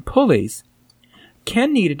 wires, and pulleys.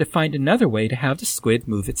 Ken needed to find another way to have the squid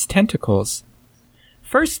move its tentacles.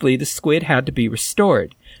 Firstly, the squid had to be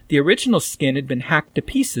restored. The original skin had been hacked to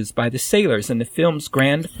pieces by the sailors in the film's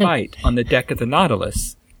grand fight on the deck of the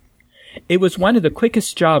Nautilus. It was one of the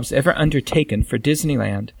quickest jobs ever undertaken for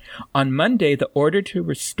Disneyland. On Monday, the order to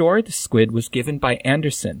restore the squid was given by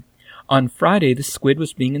Anderson. On Friday, the squid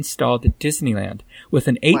was being installed at Disneyland, with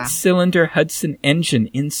an 8-cylinder Hudson engine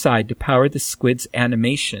inside to power the squid's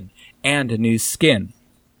animation and a new skin.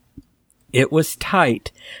 It was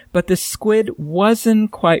tight, but the squid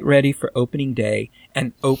wasn't quite ready for opening day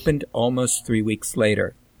and opened almost 3 weeks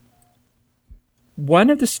later. One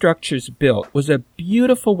of the structures built was a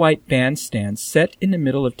beautiful white bandstand set in the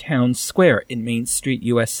middle of Town Square in Main Street,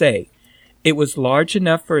 USA. It was large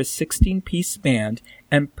enough for a 16-piece band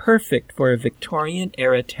and perfect for a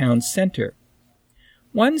Victorian-era town center.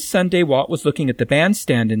 One Sunday, Walt was looking at the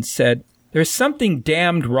bandstand and said, "There's something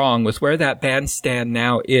damned wrong with where that bandstand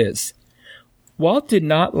now is." Walt did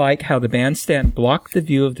not like how the bandstand blocked the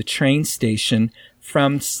view of the train station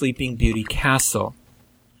from Sleeping Beauty Castle.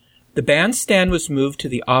 The bandstand was moved to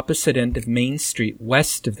the opposite end of Main Street,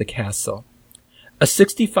 west of the castle. A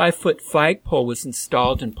 65-foot flagpole was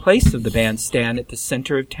installed in place of the bandstand at the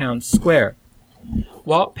center of town square.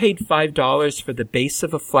 Walt paid $5 for the base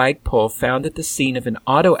of a flagpole found at the scene of an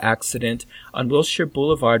auto accident on Wilshire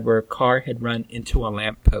Boulevard where a car had run into a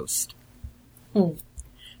lamppost.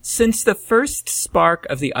 Since the first spark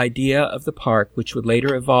of the idea of the park, which would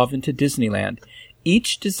later evolve into Disneyland,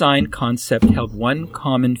 each design concept held one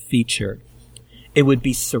common feature. It would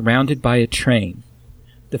be surrounded by a train.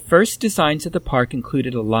 The first designs of the park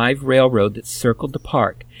included a live railroad that circled the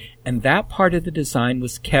park, and that part of the design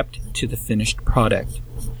was kept to the finished product.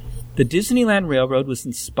 The Disneyland Railroad was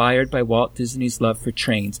inspired by Walt Disney's love for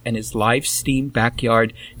trains and his live steam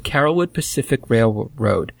backyard Carolwood Pacific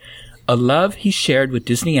Railroad, a love he shared with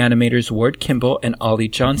Disney animators Ward Kimball and Ollie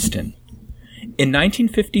Johnston. In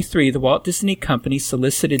 1953, the Walt Disney Company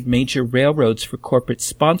solicited major railroads for corporate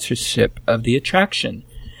sponsorship of the attraction.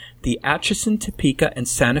 The Atchison, Topeka, and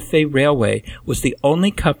Santa Fe Railway was the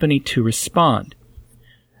only company to respond.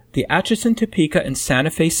 The Atchison, Topeka, and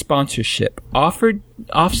Santa Fe sponsorship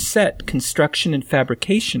offset construction and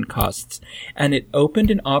fabrication costs, and it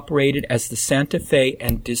opened and operated as the Santa Fe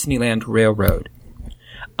and Disneyland Railroad.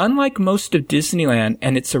 Unlike most of Disneyland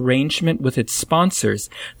and its arrangement with its sponsors,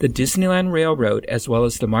 the Disneyland Railroad, as well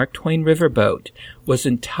as the Mark Twain Riverboat, was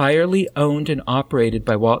entirely owned and operated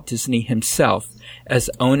by Walt Disney himself as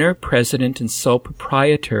owner, president, and sole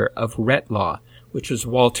proprietor of Retlaw, which was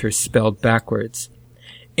Walter spelled backwards,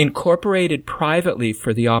 incorporated privately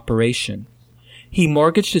for the operation. He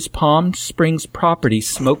mortgaged his Palm Springs property,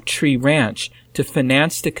 Smoke Tree Ranch, to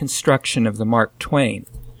finance the construction of the Mark Twain.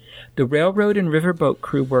 The railroad and riverboat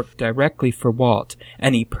crew worked directly for Walt,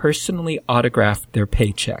 and he personally autographed their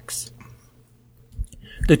paychecks.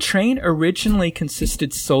 The train originally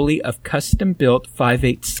consisted solely of custom-built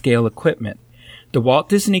 5/8 scale equipment. The Walt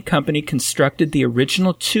Disney Company constructed the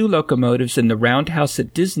original 2 locomotives in the roundhouse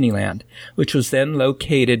at Disneyland, which was then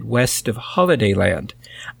located west of Holidayland,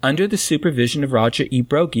 under the supervision of Roger E.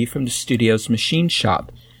 Brogy from the studio's machine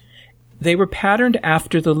shop. They were patterned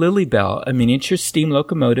after the Lily Bell, a miniature steam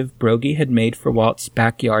locomotive Brogy had made for Walt's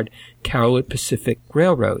backyard Carolwood Pacific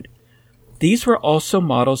Railroad. These were also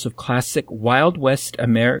models of classic Wild West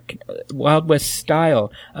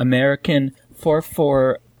style American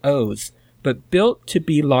 440s, but built to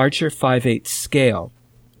be larger 5/8 scale.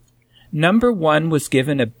 Number 1 was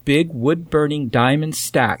given a big wood-burning diamond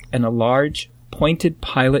stack and a large pointed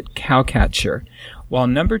pilot cowcatcher, while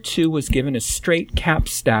number 2 was given a straight cap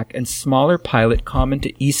stack and smaller pilot common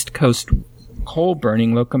to East Coast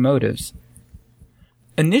coal-burning locomotives.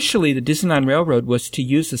 Initially, the Disneyland Railroad was to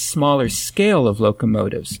use a smaller scale of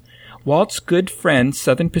locomotives. Walt's good friend,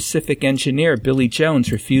 Southern Pacific engineer Billy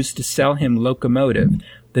Jones, refused to sell him locomotive,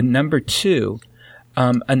 the number 2,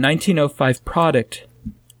 a 1905 product.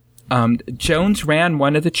 Jones ran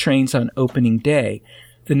one of the trains on opening day.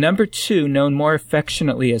 The number 2, known more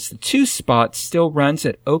affectionately as the 2 Spot, still runs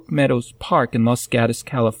at Oak Meadows Park in Los Gatos,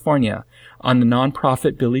 California, on the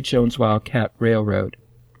nonprofit Billy Jones Wildcat Railroad.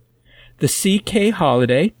 The C.K.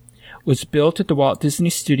 Holiday was built at the Walt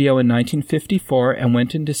Disney Studio in 1954 and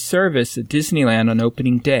went into service at Disneyland on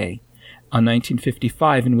opening day on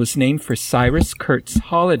 1955 and was named for Cyrus Kurtz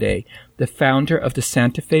Holiday, the founder of the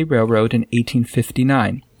Santa Fe Railroad in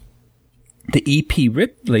 1859. The E.P.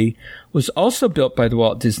 Ripley was also built by the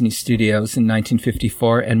Walt Disney Studios in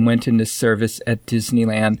 1954 and went into service at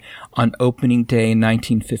Disneyland on opening day in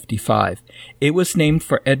 1955. It was named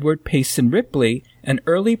for Edward Payson Ripley, an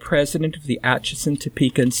early president of the Atchison,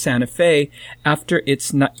 Topeka, and Santa Fe after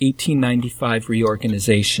its 1895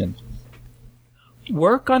 reorganization.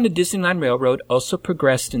 Work on the Disneyland Railroad also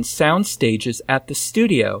progressed in sound stages at the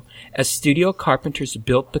studio, as studio carpenters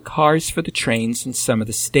built the cars for the trains and some of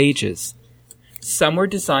the stages. Some were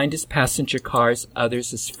designed as passenger cars,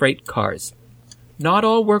 others as freight cars. Not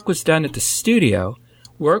all work was done at the studio.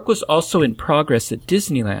 Work was also in progress at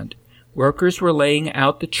Disneyland. Workers were laying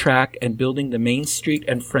out the track and building the Main Street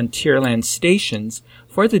and Frontierland stations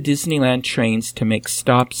for the Disneyland trains to make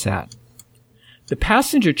stops at. The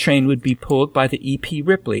passenger train would be pulled by the E.P.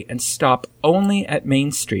 Ripley and stop only at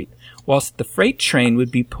Main Street, whilst the freight train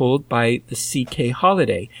would be pulled by the C.K.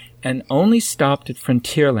 Holiday and only stopped at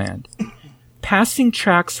Frontierland. passing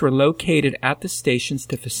tracks were located at the stations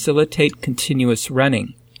to facilitate continuous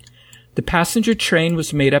running. The passenger train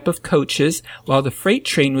was made up of coaches, while the freight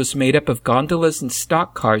train was made up of gondolas and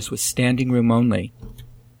stock cars with standing room only.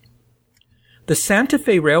 The Santa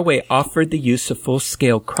Fe Railway offered the use of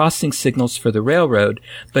full-scale crossing signals for the railroad,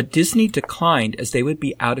 but Disney declined as they would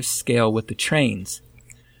be out of scale with the trains.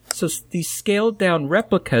 So these scaled-down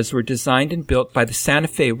replicas were designed and built by the Santa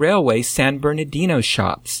Fe Railway San Bernardino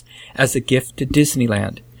shops as a gift to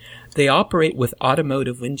Disneyland. They operate with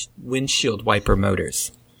automotive windshield wiper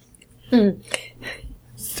motors.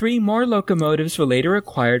 3 more locomotives were later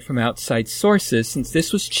acquired from outside sources since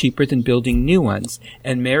this was cheaper than building new ones,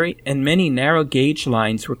 and many narrow-gauge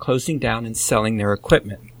lines were closing down and selling their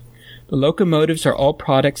equipment. The locomotives are all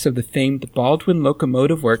products of the famed Baldwin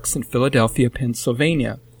Locomotive Works in Philadelphia,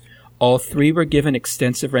 Pennsylvania. All 3 were given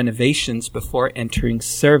extensive renovations before entering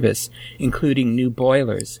service, including new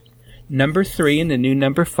boilers. Number 3 and the new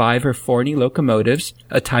Number 5 are Forney locomotives,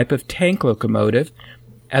 a type of tank locomotive.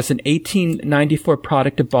 As an 1894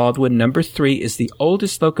 product of Baldwin, Number 3 is the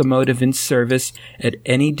oldest locomotive in service at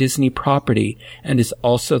any Disney property and is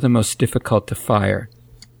also the most difficult to fire.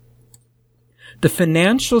 The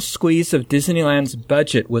financial squeeze of Disneyland's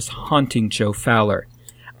budget was haunting Joe Fowler.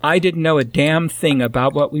 I didn't know a damn thing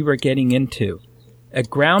about what we were getting into. At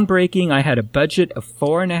groundbreaking, I had a budget of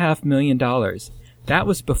 $4.5 million. That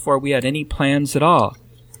was before we had any plans at all.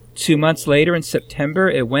 2 months later, in September,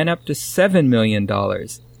 it went up to $7 million.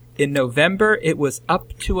 In November, it was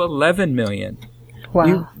up to $11 million.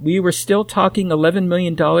 Wow. We were still talking $11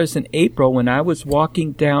 million in April when I was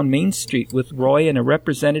walking down Main Street with Roy and a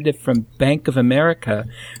representative from Bank of America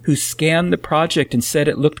who scanned the project and said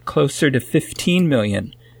it looked closer to $15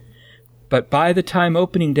 million. But by the time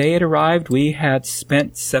opening day had arrived, we had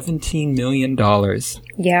spent $17 million.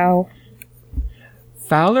 Yow.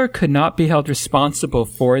 Fowler could not be held responsible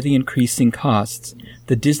for the increasing costs.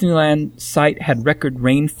 The Disneyland site had record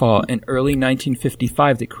rainfall in early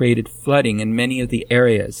 1955 that created flooding in many of the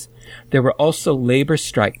areas. There were also labor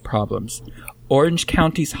strike problems. Orange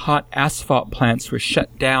County's hot asphalt plants were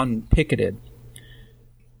shut down and picketed.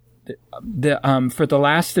 For the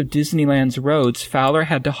last of Disneyland's roads, Fowler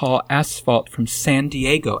had to haul asphalt from San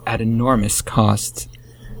Diego at enormous costs.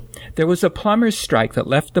 There was a plumber's strike that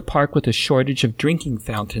left the park with a shortage of drinking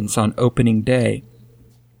fountains on opening day.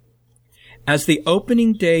 As the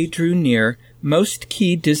opening day drew near, most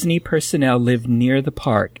key Disney personnel lived near the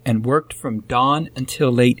park and worked from dawn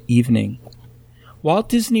until late evening. Walt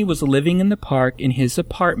Disney was living in the park in his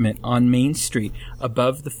apartment on Main Street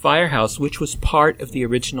above the firehouse, which was part of the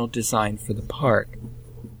original design for the park.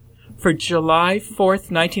 For July 4th,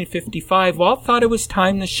 1955, Walt thought it was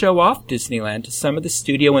time to show off Disneyland to some of the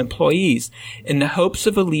studio employees in the hopes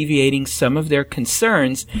of alleviating some of their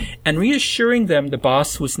concerns and reassuring them the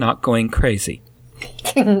boss was not going crazy.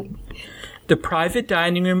 The private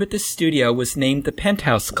dining room at the studio was named the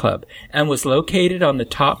Penthouse Club and was located on the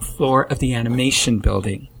top floor of the animation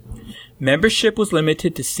building. Membership was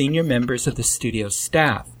limited to senior members of the studio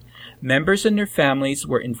staff. Members and their families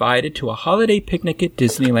were invited to a holiday picnic at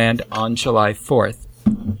Disneyland on July 4th.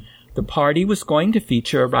 The party was going to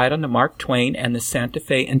feature a ride on the Mark Twain and the Santa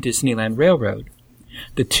Fe and Disneyland Railroad.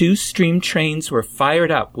 The 2 steam trains were fired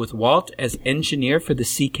up with Walt as engineer for the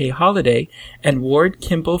CK Holiday and Ward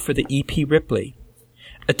Kimball for the EP Ripley.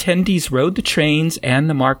 Attendees rode the trains and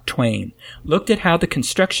the Mark Twain, looked at how the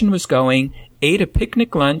construction was going, ate a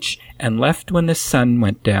picnic lunch, and left when the sun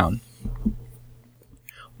went down.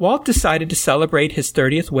 Walt decided to celebrate his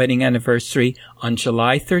 30th wedding anniversary on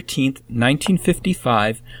July 13,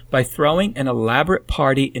 1955, by throwing an elaborate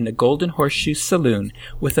party in the Golden Horseshoe Saloon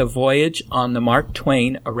with a voyage on the Mark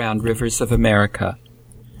Twain around rivers of America.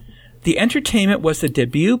 The entertainment was the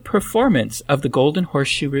debut performance of the Golden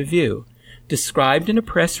Horseshoe Revue, described in a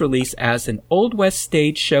press release as an Old West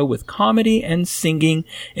stage show with comedy and singing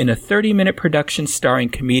in a 30-minute production starring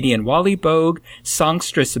comedian Wally Bogue,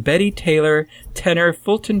 songstress Betty Taylor, tenor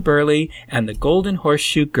Fulton Burley, and the Golden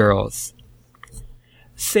Horseshoe Girls.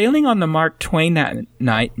 Sailing on the Mark Twain that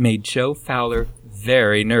night made Joe Fowler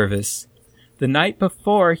very nervous. The night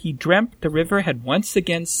before, he dreamt the river had once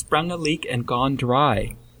again sprung a leak and gone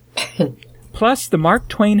dry. Plus, the Mark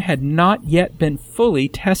Twain had not yet been fully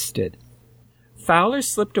tested. Fowler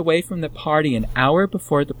slipped away from the party an hour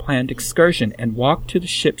before the planned excursion and walked to the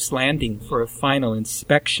ship's landing for a final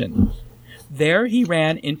inspection. There he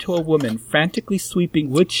ran into a woman frantically sweeping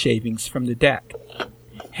wood shavings from the deck.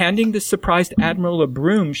 Handing the surprised admiral a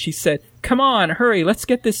broom, she said, "Come on, hurry, let's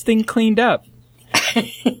get this thing cleaned up."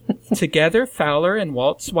 Together, Fowler and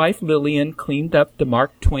Walt's wife Lillian cleaned up the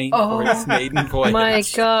Mark Twain for his maiden voyage. My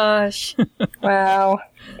gosh. Wow.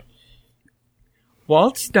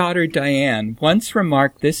 Walt's daughter Diane once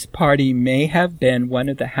remarked this party may have been one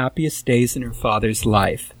of the happiest days in her father's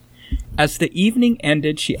life. As the evening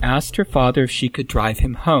ended, she asked her father if she could drive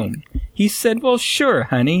him home. He said, "Well, sure,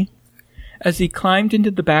 honey." As he climbed into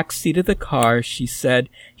the back seat of the car, she said,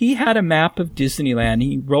 he had a map of Disneyland.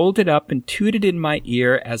 He rolled it up and tooted in my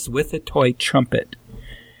ear as with a toy trumpet.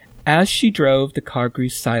 As she drove, the car grew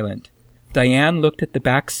silent. Diane looked at the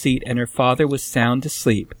back seat, and her father was sound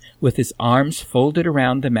asleep, with his arms folded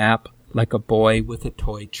around the map like a boy with a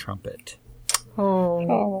toy trumpet.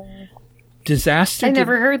 Oh. Disaster. I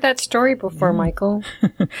never heard that story before, Michael.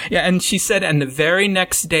 Yeah, and she said, and the very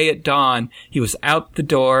next day at dawn, he was out the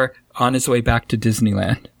door on his way back to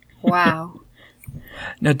Disneyland. Wow.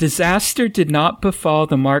 Now, disaster did not befall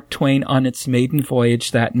the Mark Twain on its maiden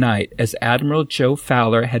voyage that night, as Admiral Joe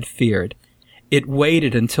Fowler had feared. It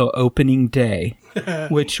waited until opening day,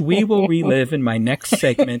 which we will relive in my next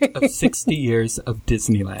segment of 60 Years of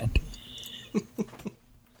Disneyland.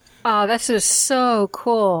 Oh, this is so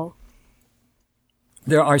cool.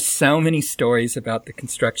 There are so many stories about the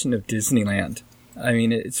construction of Disneyland. I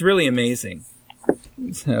mean, it's really amazing.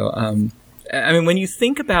 So, I mean, when you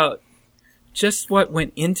think about just what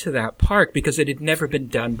went into that park, because it had never been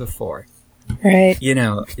done before. Right. You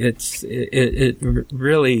know, it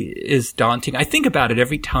really is daunting. I think about it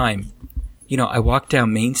every time. You know, I walk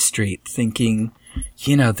down Main Street thinking,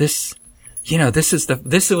 this was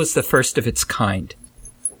the first of its kind.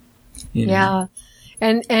 You know? Yeah.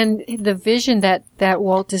 And the vision that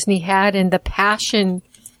Walt Disney had and the passion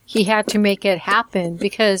he had to make it happen,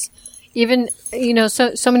 because even,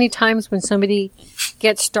 so many times when somebody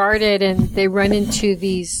gets started and they run into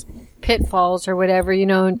these pitfalls or whatever,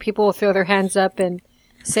 and people will throw their hands up and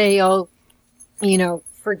say, oh,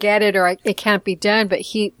 forget it, or it can't be done. But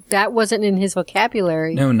that wasn't in his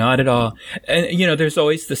vocabulary. No, not at all. And, there's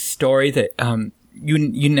always the story that,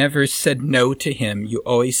 you never said no to him. You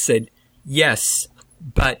always said, yes,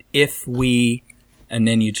 but if we, and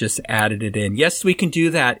then you just added it in. Yes, we can do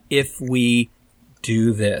that if we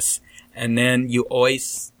do this. And then you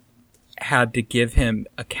always had to give him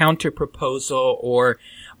a counter proposal, or,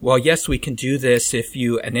 well, yes, we can do this if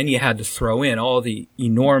you, and then you had to throw in all the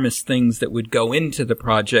enormous things that would go into the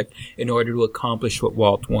project in order to accomplish what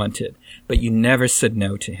Walt wanted. But you never said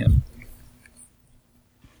no to him.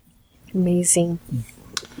 Amazing.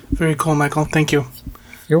 Very cool, Michael. Thank you.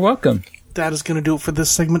 You're welcome. That is going to do it for this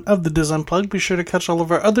segment of the Diz Unplugged. Be sure to catch all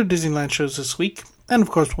of our other Disneyland shows this week. And, of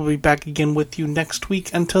course, we'll be back again with you next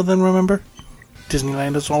week. Until then, remember,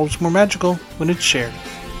 Disneyland is always more magical when it's shared.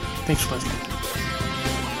 Thanks for listening.